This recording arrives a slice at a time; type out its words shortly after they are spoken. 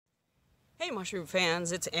Hey mushroom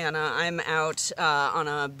fans, it's Anna. I'm out on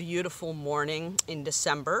a beautiful morning in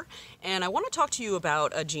December, and I want to talk to you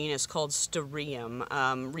about a genus called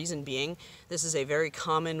Stereum. Reason being, this is a very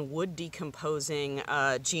common wood decomposing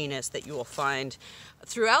genus that you will find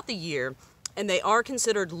throughout the year, and they are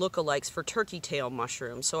considered lookalikes for turkey tail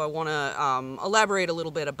mushrooms. So I want to elaborate a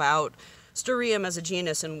little bit about Stereum as a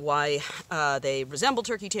genus and why they resemble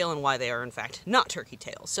turkey tail and why they are in fact not turkey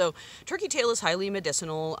tail. So turkey tail is highly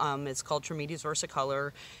medicinal. It's called Trametes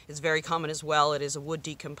versicolor. It's very common as well. It is a wood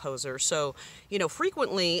decomposer. So, you know,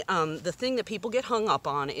 frequently the thing that people get hung up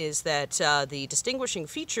on is that the distinguishing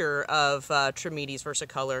feature of Trametes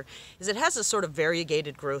versicolor is it has a sort of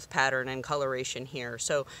variegated growth pattern and coloration here.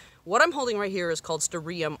 So what I'm holding right here is called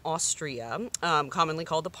Stereum austria, commonly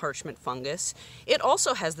called the parchment fungus. It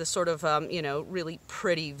also has this sort of, really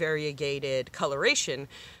pretty variegated coloration,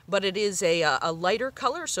 but it is a lighter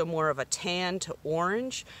color, so more of a tan to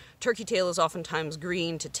orange. Turkey tail is oftentimes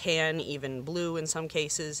green to tan, even blue in some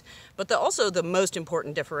cases. But also the most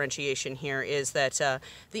important differentiation here is that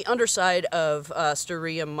the underside of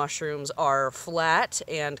Stereum mushrooms are flat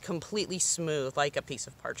and completely smooth, like a piece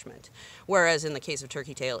of parchment. Whereas in the case of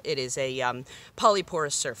turkey tail, it is a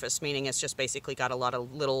polyporous surface, meaning it's just basically got a lot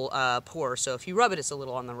of little pores. So if you rub it, it's a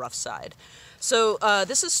little on the rough side. So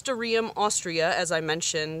this is Stereum austria, as I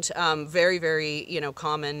mentioned, very, very,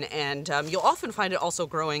 common, and you'll often find it also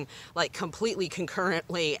growing like completely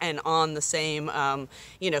concurrently and on the same,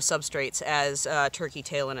 substrates as turkey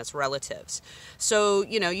tail and its relatives. So,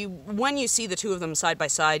 when you see the two of them side by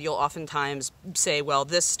side, you'll oftentimes say, well,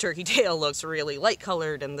 this turkey tail looks really light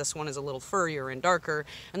colored and this one is a little furrier and darker,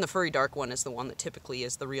 and the furry dark one is the one that typically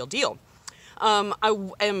is the real deal. I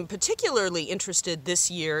am particularly interested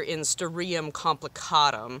this year in Stereum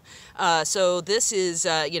complicatum. So this is,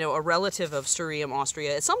 a relative of Stereum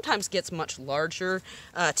austria. It sometimes gets much larger.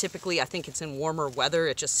 Typically, I think it's in warmer weather.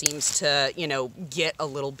 It just seems to, get a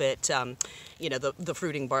little bit, the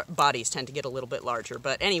fruiting bodies tend to get a little bit larger.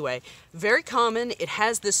 But anyway, very common. It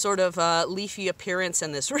has this sort of leafy appearance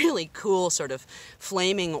and this really cool sort of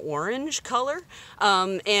flaming orange color.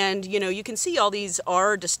 And, you can see all these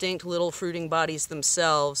are distinct little fruiting bodies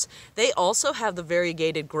themselves. They also have the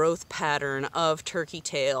variegated growth pattern of turkey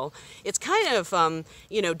tail. It's kind of,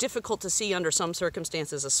 difficult to see under some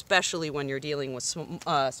circumstances, especially when you're dealing with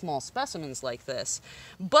small specimens like this.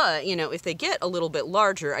 But, if they get a little bit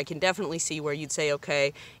larger, I can definitely see where you'd say,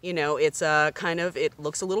 okay, it's it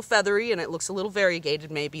looks a little feathery and it looks a little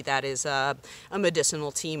variegated. Maybe that is a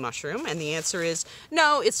medicinal tea mushroom. And the answer is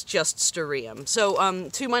no, it's just Stereum. So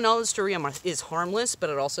to my knowledge, Stereum is harmless, but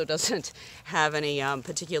it also doesn't have any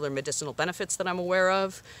particular medicinal benefits that I'm aware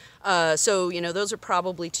of. So, those are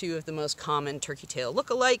probably two of the most common turkey tail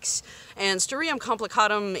lookalikes, and Stereum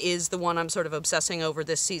complicatum is the one I'm sort of obsessing over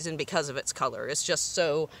this season because of its color. It's just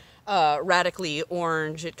so radically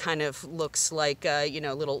orange. It kind of looks like,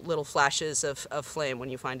 little flashes of flame when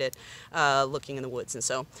you find it looking in the woods. And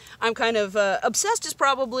so I'm kind of obsessed is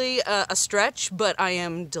probably a stretch, but I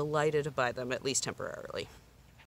am delighted by them, at least temporarily.